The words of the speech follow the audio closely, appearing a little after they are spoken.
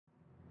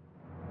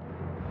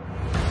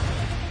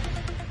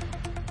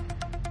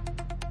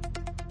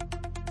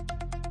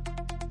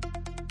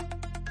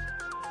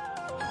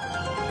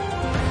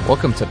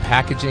Welcome to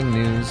Packaging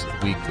News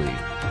Weekly,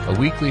 a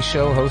weekly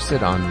show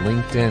hosted on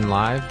LinkedIn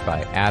Live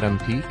by Adam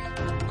Peak,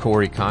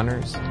 Corey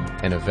Connors,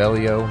 and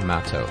Evelio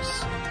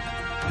Matos.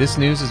 This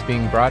news is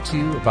being brought to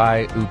you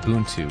by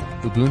Ubuntu.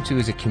 Ubuntu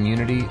is a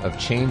community of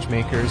change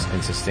makers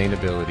and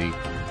sustainability.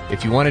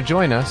 If you want to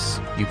join us,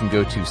 you can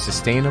go to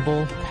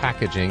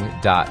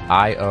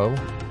sustainablepackaging.io.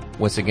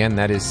 Once again,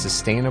 that is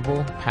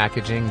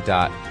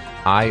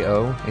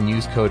sustainablepackaging.io and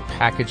use code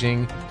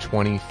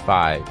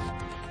packaging25.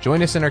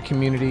 Join us in our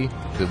community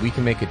so that we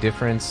can make a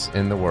difference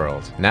in the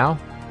world. Now,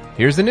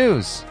 here's the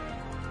news.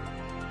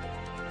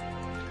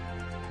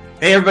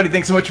 Hey, everybody.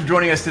 Thanks so much for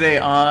joining us today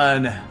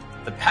on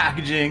the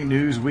Packaging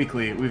News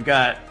Weekly. We've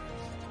got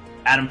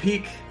Adam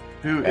Peak,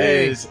 who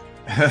is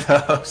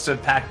the host of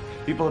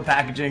People of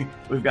Packaging.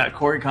 We've got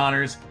Corey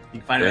Connors. You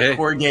can find him at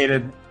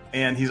Corrugated,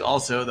 and he's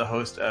also the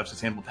host of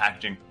Sustainable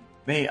Packaging.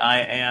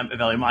 I am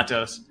Evelio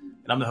Matos,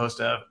 and I'm the host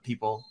of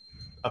People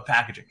of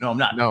Packaging. No, I'm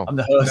not. No, I'm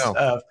the host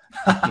of.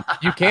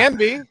 You can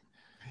be.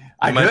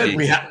 I could.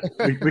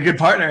 We could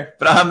partner,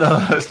 but I'm the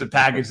host of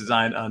Package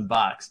Design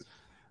Unboxed.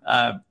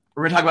 We're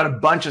going to talk about a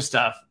bunch of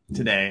stuff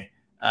today.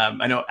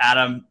 I know,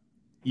 Adam,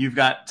 you've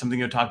got something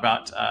to talk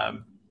about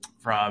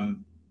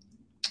from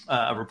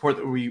a report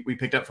that we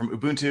picked up from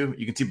Ubuntu.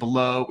 You can see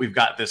below we've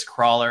got this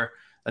crawler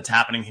that's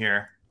happening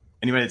here.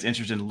 Anybody that's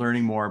interested in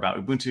learning more about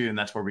Ubuntu, and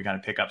that's where we kind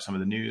of pick up some of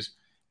the news,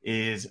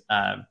 is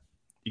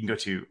you can go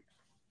to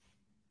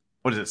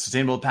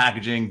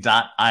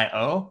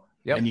sustainablepackaging.io,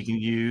 and you can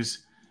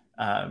use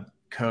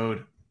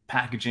code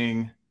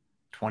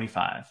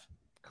packaging25.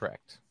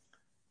 Correct.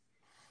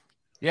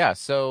 Yeah,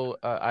 so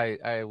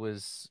I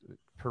was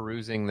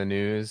perusing the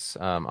news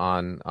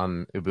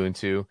on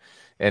Ubuntu,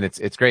 and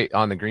it's great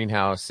on the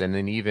greenhouse, and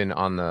then even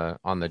on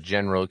the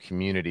general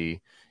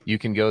community, you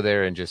can go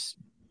there and just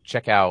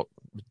check out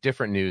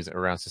different news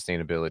around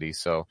sustainability.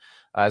 So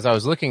as I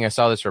was looking, I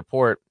saw this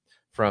report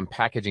from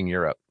Packaging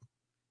Europe.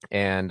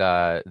 And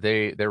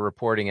they're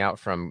reporting out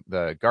from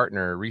the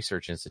Gartner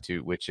Research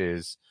Institute, which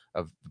is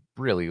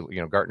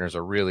Gartner's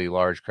a really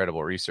large,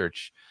 credible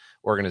research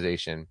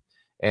organization.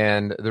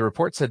 And the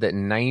report said that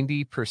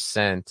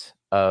 90%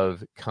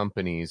 of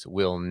companies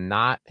will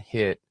not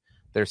hit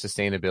their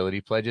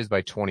sustainability pledges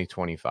by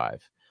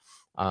 2025.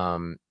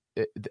 I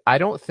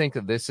don't think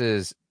that this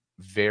is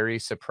very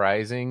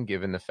surprising,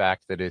 given the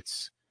fact that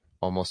it's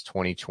almost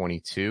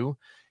 2022.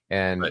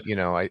 And,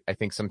 right. I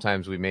think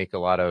sometimes we make a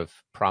lot of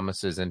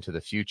promises into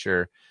the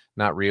future,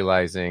 not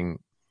realizing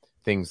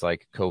things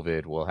like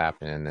COVID will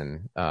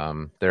happen,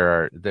 and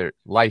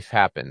life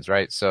happens,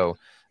 right? So,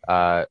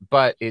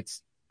 but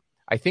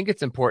I think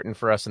it's important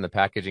for us in the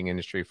packaging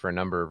industry for a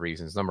number of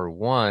reasons. Number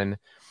one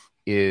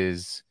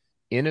is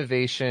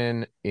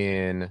innovation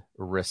in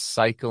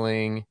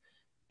recycling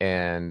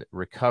and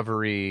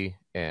recovery,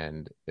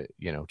 and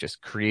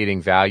just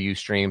creating value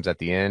streams at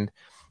the end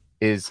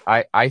is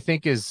a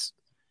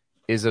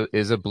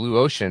blue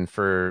ocean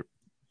for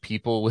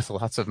people with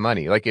lots of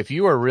money. Like, if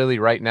you are really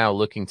right now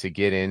looking to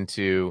get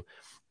into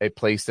a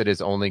place that is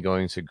only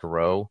going to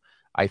grow,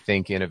 I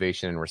think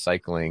innovation and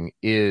recycling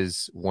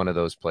is one of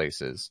those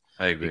places.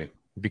 I agree.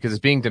 Because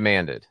it's being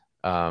demanded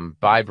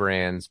by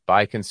brands,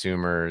 by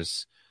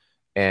consumers,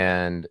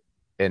 and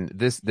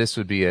this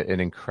would be an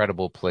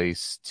incredible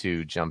place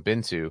to jump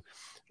into.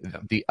 Yeah.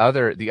 The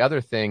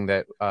other thing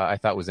that I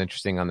thought was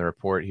interesting on the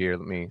report here,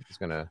 just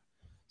going to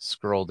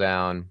scroll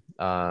down.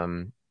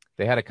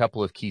 They had a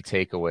couple of key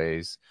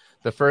takeaways.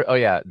 The first,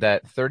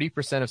 that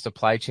 30% of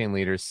supply chain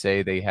leaders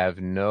say they have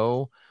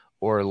no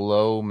or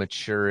low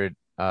maturity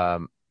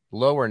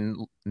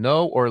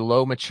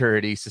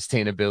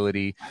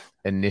sustainability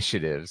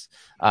initiatives,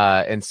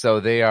 and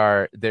so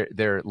they're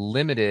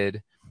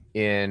limited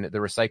in the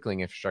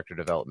recycling infrastructure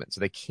development.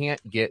 So they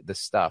can't get the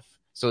stuff.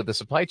 So the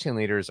supply chain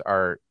leaders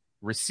are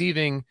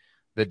receiving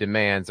the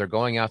demands, they're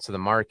going out to the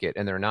market,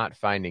 and they're not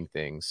finding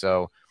things.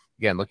 So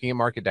again, looking at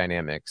market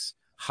dynamics,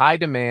 high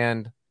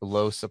demand,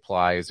 low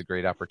supply is a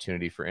great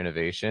opportunity for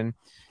innovation.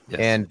 Yes.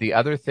 And the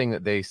other thing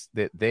that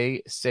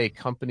they say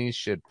companies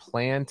should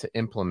plan to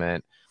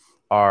implement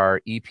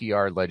are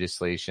EPR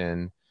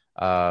legislation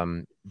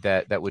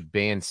that would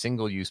ban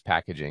single-use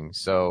packaging.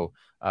 So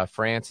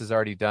France has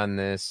already done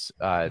this.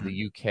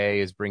 The UK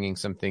is bringing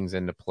some things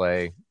into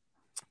play.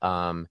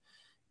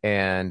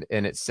 And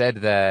it said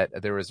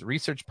that there was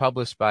research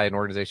published by an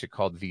organization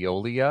called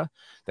Veolia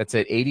that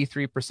said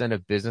 83%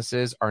 of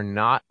businesses are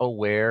not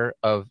aware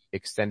of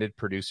extended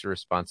producer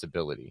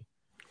responsibility.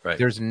 Right.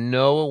 There's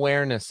no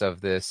awareness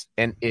of this,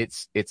 and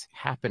it's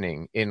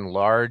happening in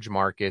large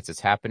markets. It's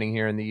happening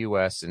here in the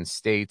U.S. and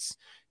states.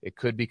 It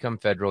could become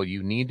federal.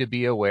 You need to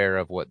be aware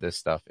of what this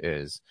stuff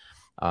is.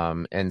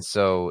 And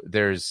so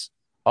there's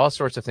all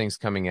sorts of things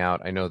coming out.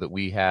 I know that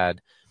we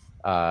had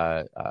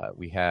Venki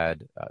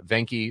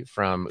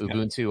from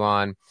Ubuntu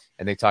on,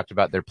 and they talked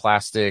about their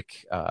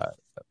plastic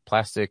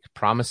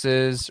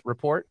promises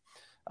report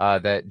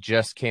that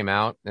just came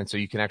out. And so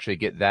you can actually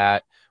get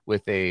that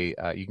with you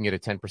can get a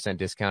 10%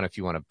 discount if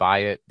you want to buy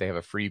it. They have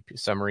a free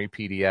summary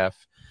PDF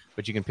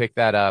but you can pick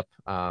that up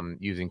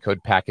using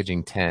code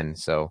packaging 10.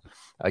 So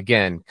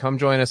again, come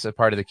join us as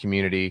part of the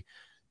community.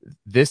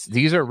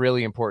 These are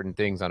really important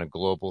things on a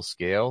global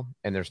scale,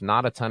 and there's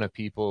not a ton of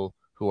people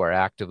who are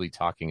actively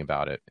talking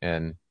about it,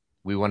 and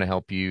we want to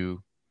help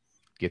you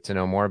get to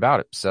know more about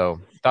it. So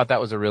thought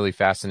that was a really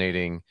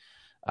fascinating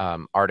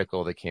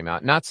article that came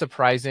out. Not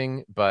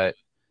surprising, but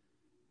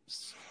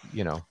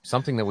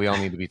something that we all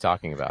need to be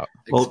talking about.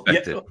 Well,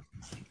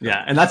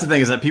 yeah. And that's the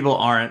thing, is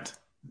that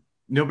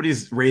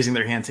nobody's raising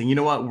their hand saying, you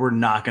know what, we're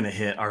not going to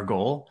hit our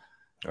goal.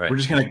 Right. We're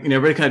just going to,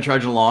 everybody kind of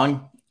charging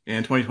along,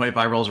 and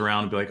 2025 rolls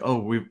around and be like, oh,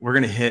 we're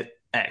going to hit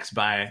X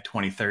by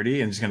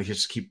 2030, and just going to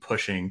just keep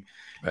pushing,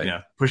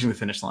 pushing the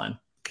finish line.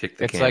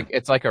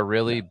 It's like a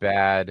really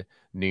bad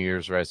New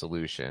Year's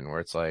resolution where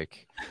it's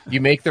like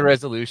you make the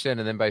resolution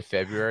and then by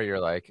February you're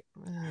like,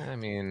 I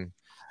mean,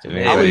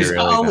 I'll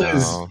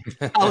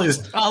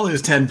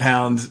lose 10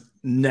 pounds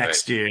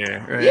next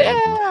year. Right?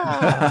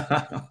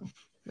 Yeah,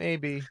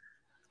 maybe.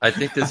 I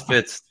think this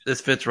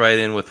fits right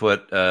in with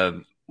what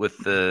with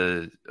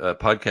the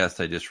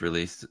podcast I just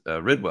released,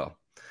 Ridwell.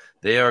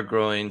 They are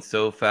growing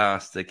so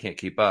fast they can't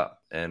keep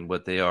up, and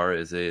what they are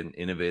is an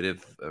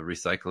innovative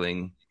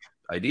recycling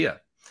idea.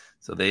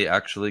 So they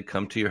actually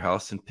come to your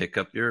house and pick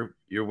up your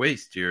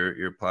waste,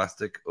 your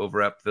plastic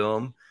overwrap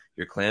film,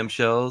 your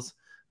clamshells,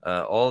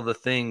 all the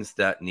things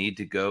that need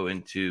to go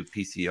into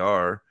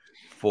PCR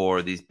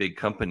for these big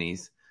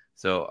companies.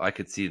 So I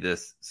could see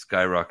this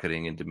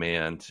skyrocketing in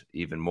demand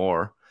even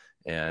more.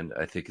 And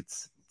I think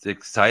it's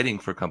exciting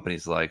for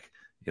companies like,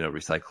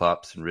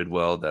 Recyclops and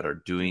Ridwell that are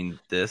doing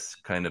this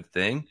kind of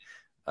thing.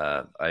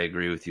 I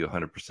agree with you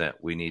 100%.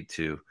 We need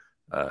to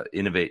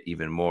innovate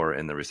even more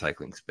in the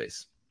recycling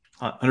space.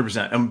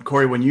 100%.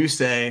 Corey, when you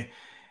say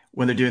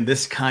when they're doing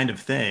this kind of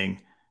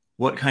thing,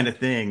 what kind of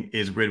thing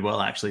is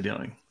Ridwell actually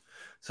doing?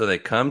 So they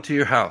come to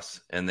your house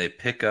and they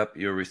pick up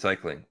your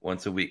recycling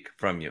once a week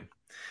from you.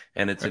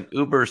 And it's an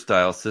Uber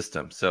style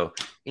system. So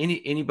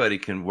anybody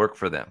can work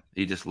for them.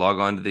 You just log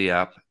on to the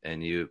app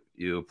and you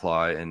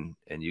apply and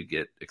you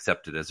get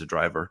accepted as a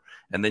driver.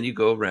 And then you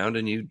go around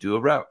and you do a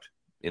route,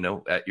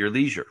 at your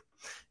leisure.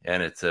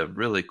 And it's a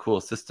really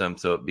cool system.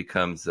 So it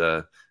becomes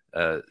a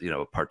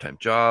part-time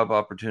job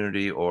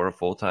opportunity or a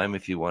full-time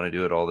if you want to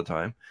do it all the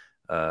time.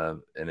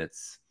 And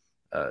it's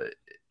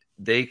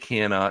they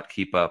cannot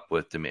keep up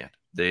with demand.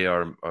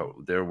 They're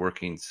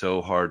working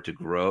so hard to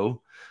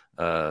grow.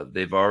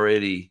 They've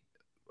already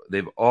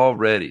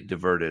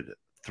diverted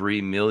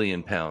 3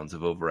 million pounds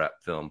of overwrap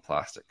film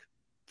plastic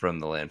from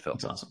the landfill.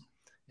 That's awesome.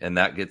 And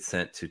that gets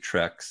sent to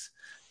Trex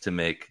to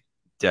make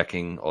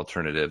decking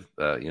alternative,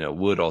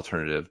 wood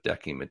alternative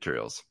decking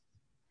materials.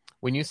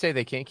 When you say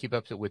they can't keep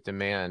up with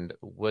demand,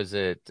 was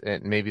it,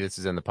 and maybe this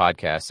is in the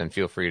podcast, and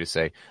feel free to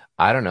say,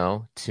 I don't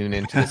know, tune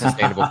into the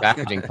Sustainable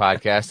Packaging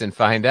podcast and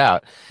find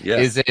out.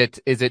 Yes.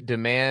 Is it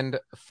demand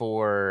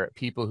for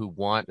people who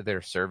want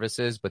their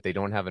services, but they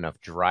don't have enough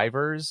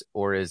drivers?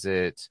 Or is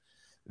it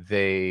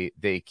they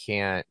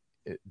can't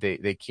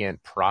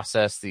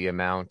process the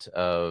amount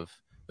of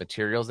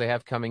materials they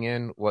have coming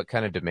in? What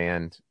kind of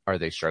demand are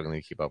they struggling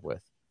to keep up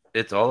with?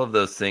 It's all of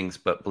those things,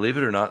 but believe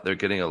it or not, they're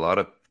getting a lot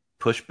of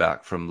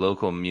pushback from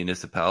local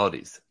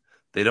municipalities.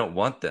 They don't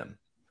want them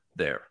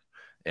there,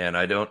 and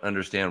I don't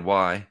understand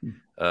why.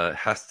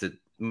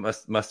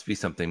 Must be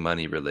something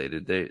money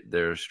related.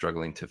 They're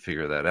struggling to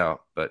figure that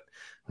out. But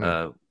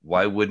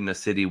why wouldn't a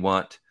city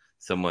want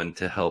someone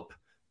to help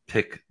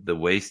pick the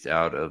waste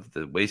out of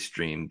the waste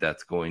stream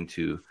that's going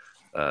to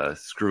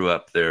screw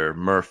up their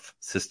MRF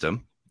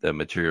system, the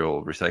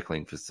material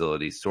recycling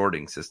facility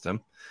sorting system?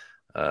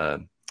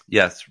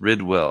 Yes,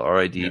 Ridwell,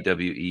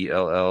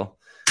 Ridwell.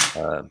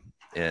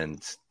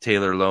 And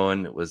Taylor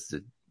Lowen was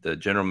the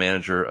general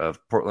manager of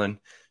Portland.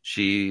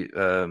 She's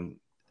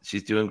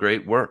doing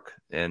great work,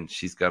 and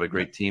she's got a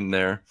great team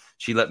there.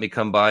 She let me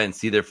come by and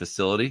see their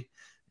facility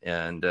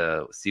and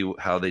see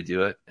how they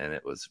do it, and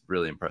it was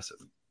really impressive.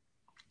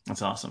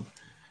 That's awesome.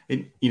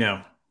 I'm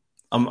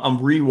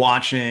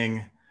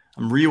rewatching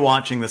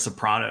The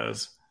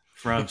Sopranos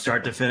from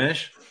start to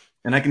finish.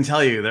 And I can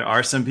tell you, there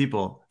are some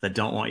people that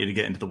don't want you to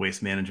get into the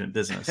waste management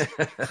business.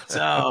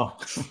 So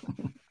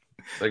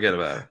forget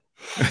about it.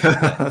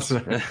 That's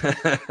right.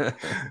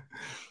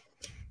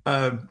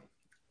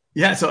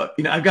 So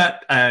I've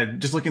got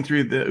just looking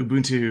through the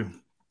Ubuntu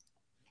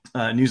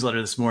newsletter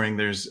this morning.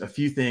 There's a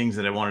few things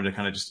that I wanted to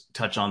kind of just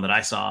touch on that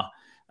I saw.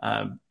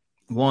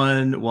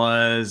 One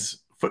was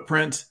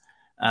footprint.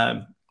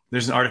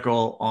 There's an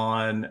article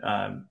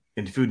on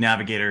in Food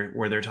Navigator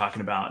where they're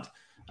talking about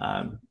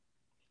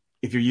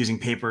if you're using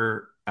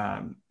paper,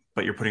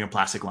 but you're putting a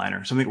plastic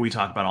liner, something we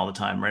talk about all the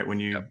time, right? When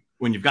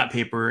you've got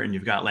paper and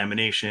you've got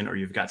lamination or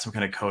you've got some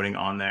kind of coating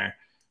on there,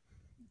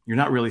 you're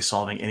not really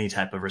solving any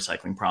type of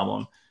recycling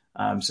problem.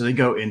 So they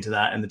go into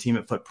that, and the team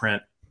at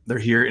Footprint, they're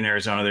here in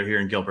Arizona, they're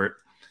here in Gilbert.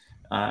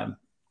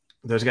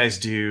 Those guys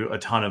do a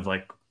ton of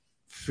like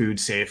food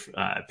safe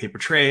paper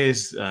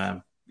trays,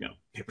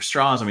 paper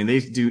straws. I mean,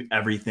 they do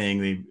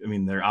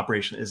everything. Their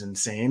operation is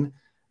insane.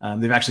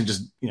 They've actually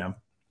just,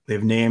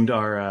 they've named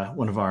our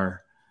one of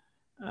our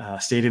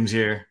stadiums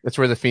here. That's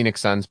where the Phoenix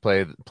Suns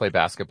play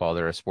basketball.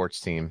 They're a sports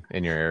team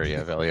in your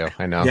area, Velio.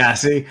 I know. Yeah,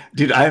 see,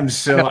 dude, I am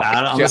so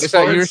out on the I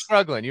thought you were sports.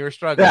 struggling. You were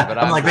struggling, Yeah, but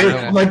I'm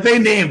like they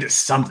named it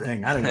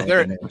something. I don't know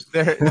what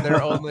they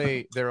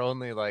named. they're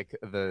only like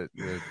the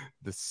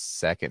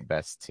second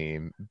best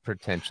team,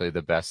 potentially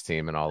the best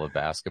team in all of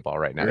basketball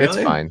right now. Really?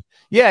 It's fine.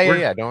 Yeah.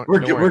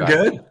 We're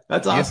good.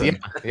 That's awesome.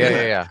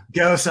 Yeah.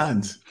 Go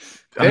Suns.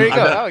 There you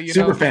go. You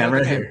super fan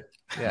right here.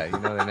 Yeah, you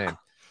know their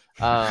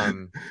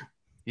name.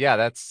 Yeah,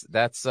 that's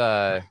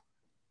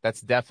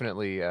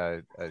definitely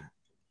a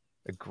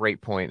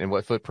great point. And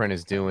what Footprint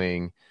is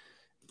doing,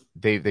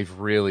 they've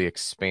really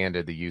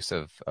expanded the use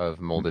of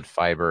molded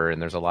fiber,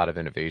 and there's a lot of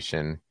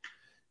innovation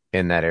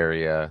in that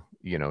area.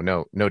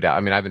 No doubt.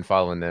 I mean, I've been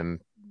following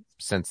them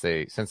since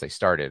they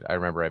started. I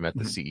remember I met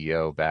the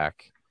CEO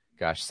back,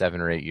 7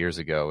 or 8 years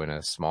ago in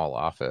a small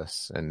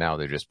office, and now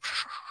they're just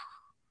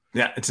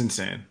it's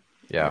insane.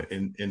 Yeah,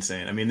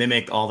 insane. I mean, they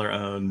make all their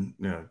own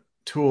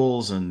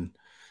tools, and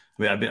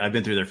I mean, I've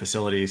been through their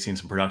facility, seen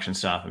some production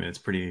stuff. I mean, it's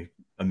pretty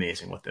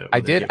amazing what they. I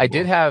did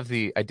have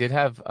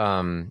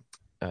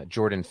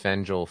Jordan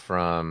Fengel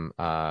from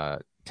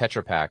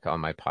Tetra Pak on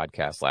my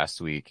podcast last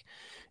week,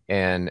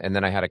 and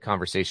then I had a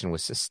conversation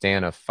with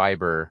Sistana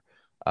Fiber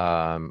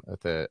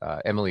with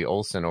Emily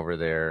Olson over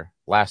there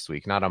last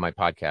week, not on my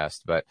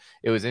podcast, but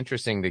it was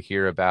interesting to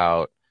hear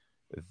about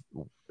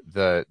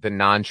the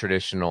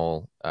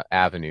non-traditional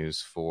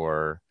avenues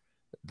for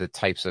the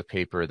types of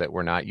paper that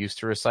we're not used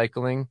to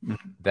recycling,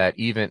 that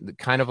even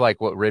kind of like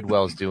what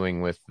Ridwell's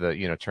doing with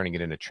the, turning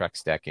it into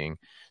Trex decking.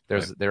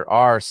 There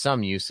are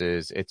some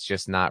uses, it's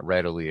just not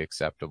readily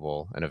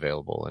acceptable and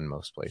available in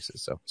most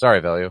places. So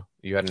sorry, Velio,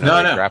 you had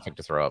another graphic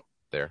to throw up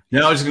there.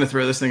 No, I was just going to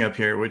throw this thing up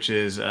here, which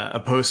is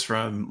a post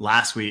from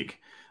last week.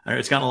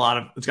 It's gotten a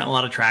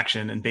lot of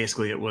traction, and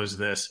basically it was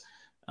this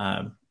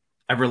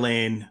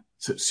Everlane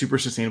super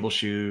sustainable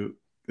shoe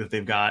that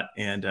they've got,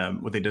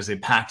 and what they do is they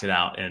packed it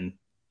out in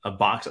a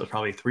box that was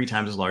probably 3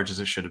 times as large as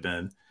it should have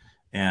been,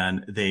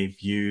 and they've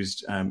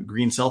used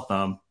green cell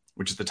foam,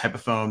 which is the type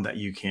of foam that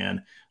you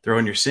can throw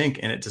in your sink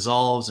and it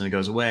dissolves and it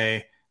goes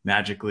away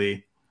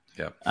magically.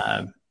 Yeah.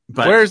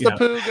 But where's the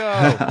poo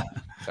go?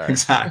 Sorry.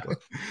 Exactly.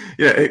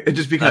 Yeah. It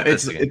just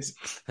becomes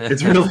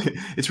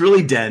it's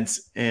really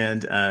dense,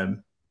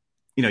 and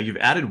you've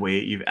added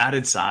weight, you've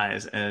added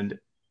size, and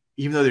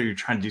even though you're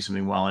trying to do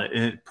something well, and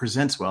it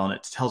presents well, and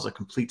it tells a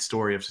complete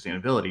story of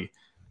sustainability,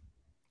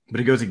 but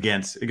it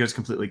goes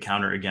completely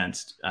counter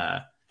against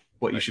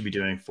what you should be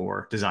doing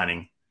for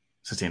designing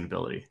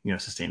sustainability,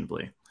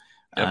 sustainably.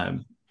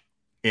 Yep.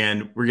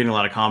 And we're getting a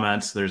lot of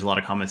comments. There's a lot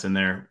of comments in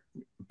there,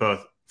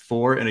 both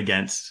for and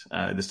against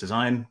this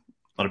design.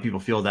 A lot of people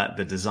feel that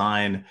the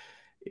design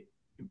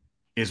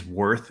is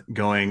worth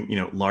going,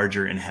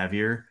 larger and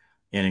heavier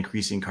and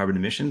increasing carbon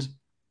emissions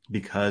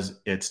because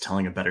it's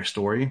telling a better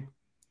story.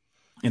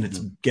 And it's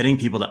getting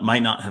people that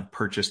might not have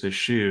purchased this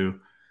shoe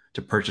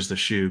to purchase the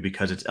shoe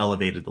because it's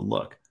elevated the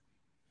look.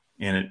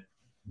 And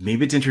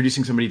maybe it's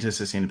introducing somebody to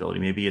sustainability.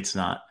 Maybe it's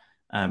not.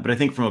 But I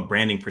think from a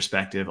branding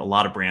perspective, a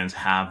lot of brands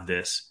have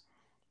this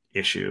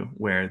issue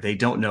where they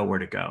don't know where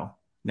to go.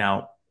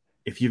 Now,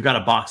 if you've got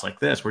a box like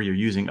this where you're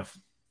using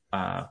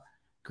a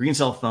green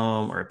cell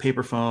foam or a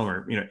paper foam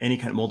or any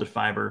kind of molded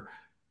fiber,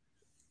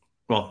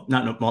 well,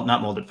 not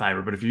molded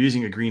fiber, but if you're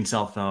using a green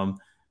cell foam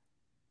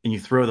and you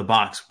throw the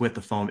box with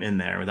the foam in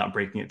there without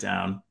breaking it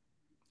down,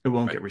 it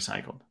won't get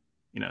recycled.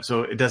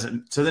 So it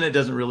doesn't. So then it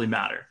doesn't really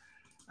matter.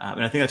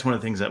 And I think that's one of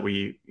the things that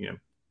we're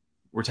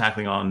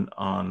tackling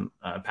on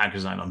package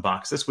design on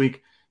Box this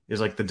week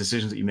is like the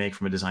decisions that you make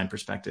from a design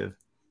perspective.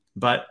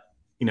 But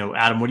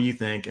Adam, what do you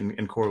think?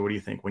 And Corey, what do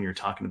you think when you're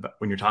talking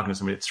to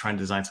somebody that's trying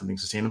to design something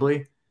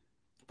sustainably,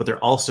 but they're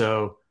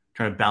also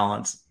trying to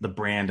balance the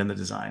brand and the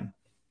design?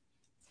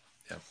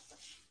 Yeah,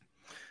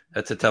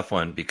 that's a tough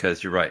one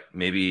because you're right.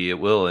 Maybe it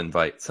will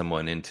invite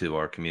someone into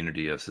our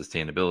community of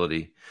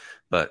sustainability,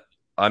 but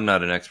I'm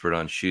not an expert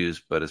on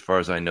shoes, but as far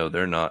as I know,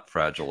 they're not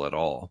fragile at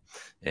all.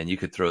 And you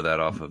could throw that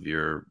off of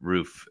your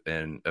roof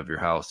and of your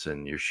house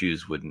and your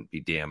shoes wouldn't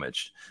be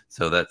damaged.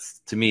 So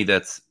to me,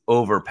 that's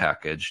over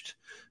packaged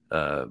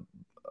a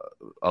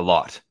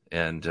lot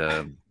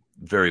and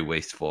very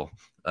wasteful.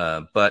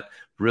 But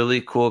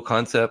really cool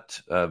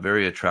concept,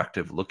 very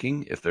attractive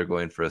looking. If they're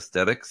going for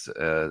aesthetics,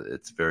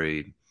 it's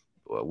very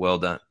well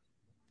done.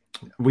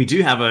 We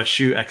do have a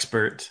shoe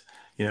expert,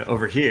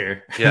 over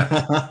here.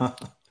 Yeah.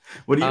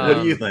 What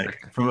do you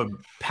think from a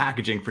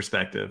packaging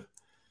perspective?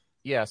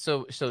 Yeah,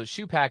 so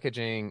shoe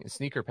packaging,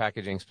 sneaker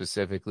packaging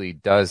specifically,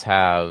 does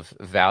have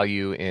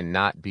value in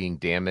not being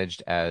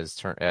damaged as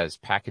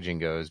packaging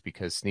goes,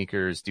 because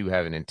sneakers do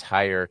have an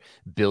entire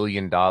 $1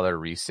 billion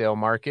resale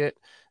market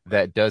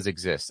that does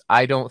exist.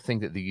 I don't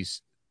think that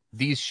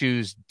these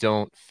shoes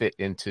don't fit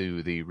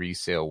into the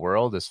resale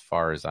world as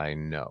far as I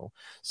know.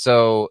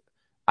 So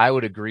I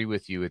would agree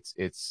with you. It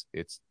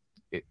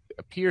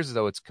appears as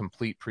though it's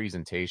complete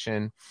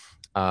presentation,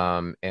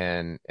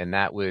 and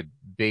that would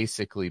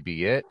basically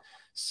be it.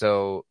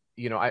 So,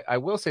 I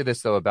will say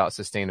this though about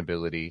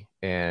sustainability,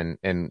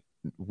 and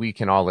we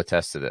can all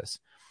attest to this.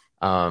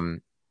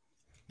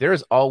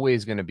 there's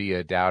always going to be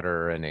a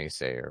doubter or a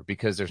naysayer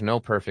because there's no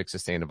perfect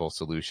sustainable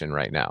solution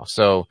right now.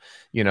 So,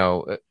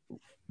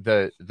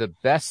 the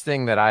best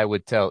thing that I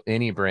would tell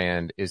any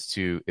brand is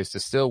to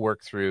still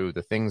work through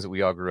the things that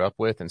we all grew up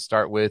with and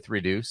start with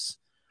reduce.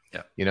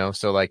 Yeah.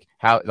 So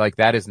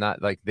that is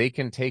not like they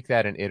can take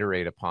that and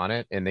iterate upon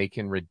it, and they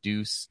can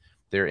reduce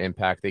their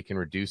impact. They can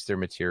reduce their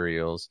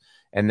materials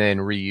and then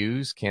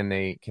reuse. Can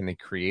they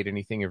create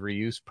anything of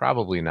reuse?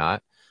 Probably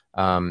not.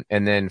 And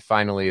then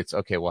finally it's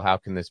okay, well, how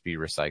can this be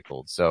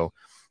recycled? So,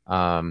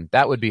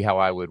 that would be how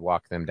I would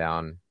walk them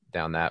down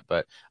that.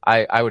 But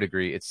I would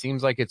agree. It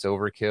seems like it's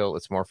overkill.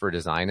 It's more for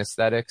design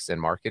aesthetics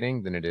and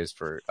marketing than it is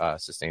for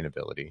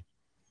sustainability.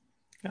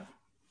 Yeah.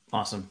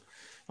 Awesome.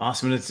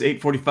 And it's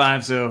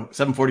 8:45, so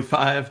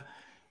 7:45.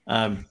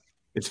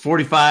 It's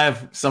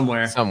 45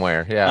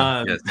 somewhere.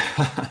 Yeah. Yes.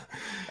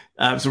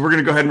 So we're going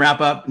to go ahead and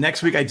wrap up.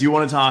 Next week, I do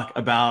want to talk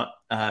about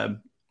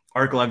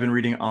article I've been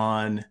reading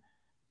on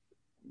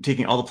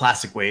taking all the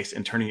plastic waste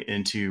and turning it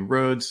into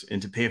roads,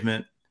 into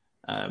pavement.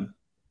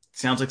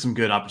 Sounds like some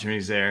good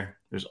opportunities there.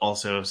 There's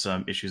also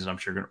some issues that I'm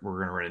sure we're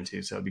going to run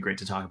into. So it'd be great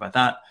to talk about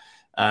that.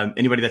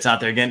 Anybody that's out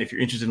there, again, if you're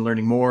interested in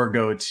learning more,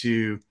 go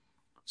to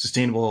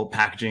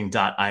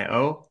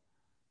sustainablepackaging.io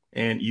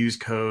and use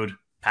code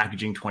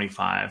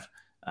packaging25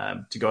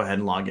 to go ahead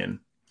and log in.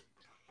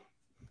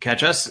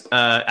 Catch us.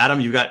 Adam,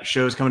 you've got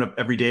shows coming up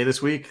every day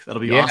this week.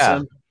 That'll be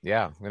awesome.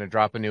 Yeah, I'm going to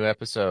drop a new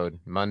episode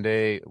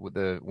Monday.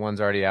 The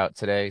one's already out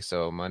today,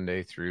 so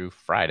Monday through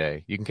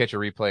Friday. You can catch a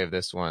replay of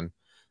this one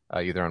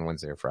either on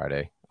Wednesday or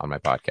Friday on my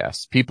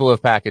podcast. People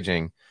of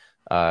Packaging.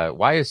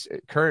 Why is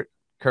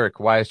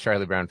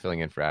Charlie Brown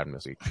filling in for Adam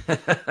this week?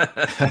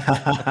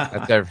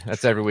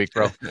 That's every week,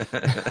 bro.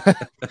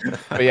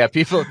 But yeah,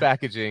 People of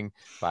Packaging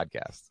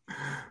podcast.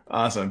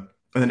 Awesome.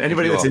 And then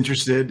anybody that's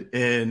interested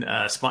in,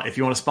 if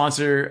you want to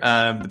sponsor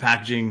the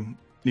Packaging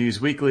News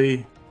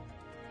Weekly,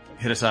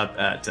 hit us up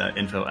at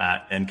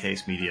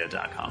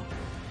info@ncasemedia.com.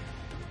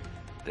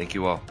 Thank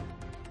you all.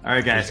 All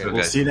right, guys.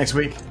 We'll see you next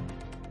week.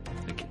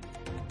 Thank you.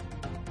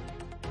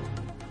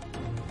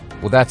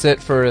 Well, that's it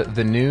for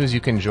the news.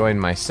 You can join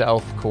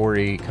myself,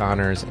 Corey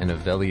Connors, and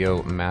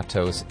Avelio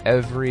Matos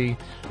every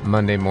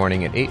Monday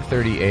morning at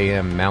 8:30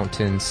 a.m.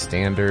 Mountain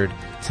Standard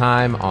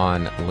Time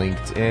on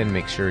LinkedIn.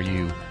 Make sure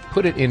you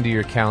put it into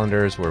your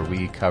calendars where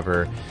we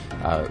cover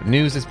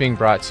news that's being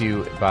brought to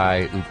you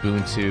by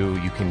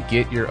Ubuntu. You can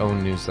get your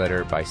own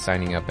newsletter by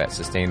signing up at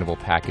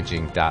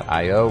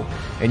sustainablepackaging.io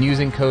and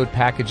using code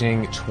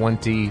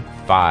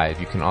packaging25.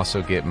 You can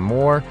also get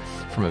more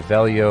from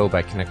Avelio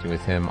by connecting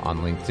with him on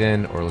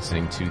LinkedIn or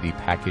listening to the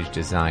Package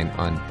Design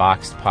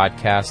Unboxed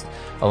podcast,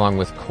 along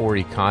with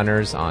Corey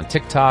Connors on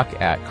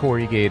TikTok at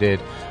Coreygated,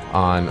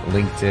 on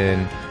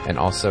LinkedIn, and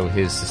also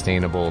his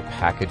Sustainable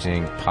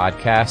Packaging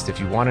podcast. If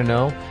you want to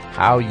know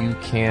how you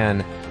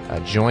can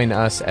join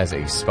us as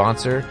a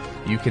sponsor,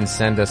 you can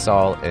send us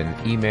all an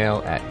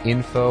email at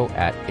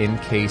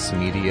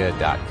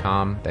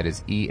info@ncasemedia.com. That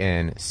is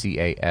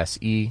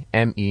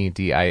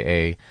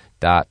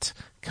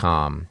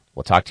ENCASEMEDIA.com.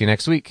 We'll talk to you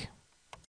next week.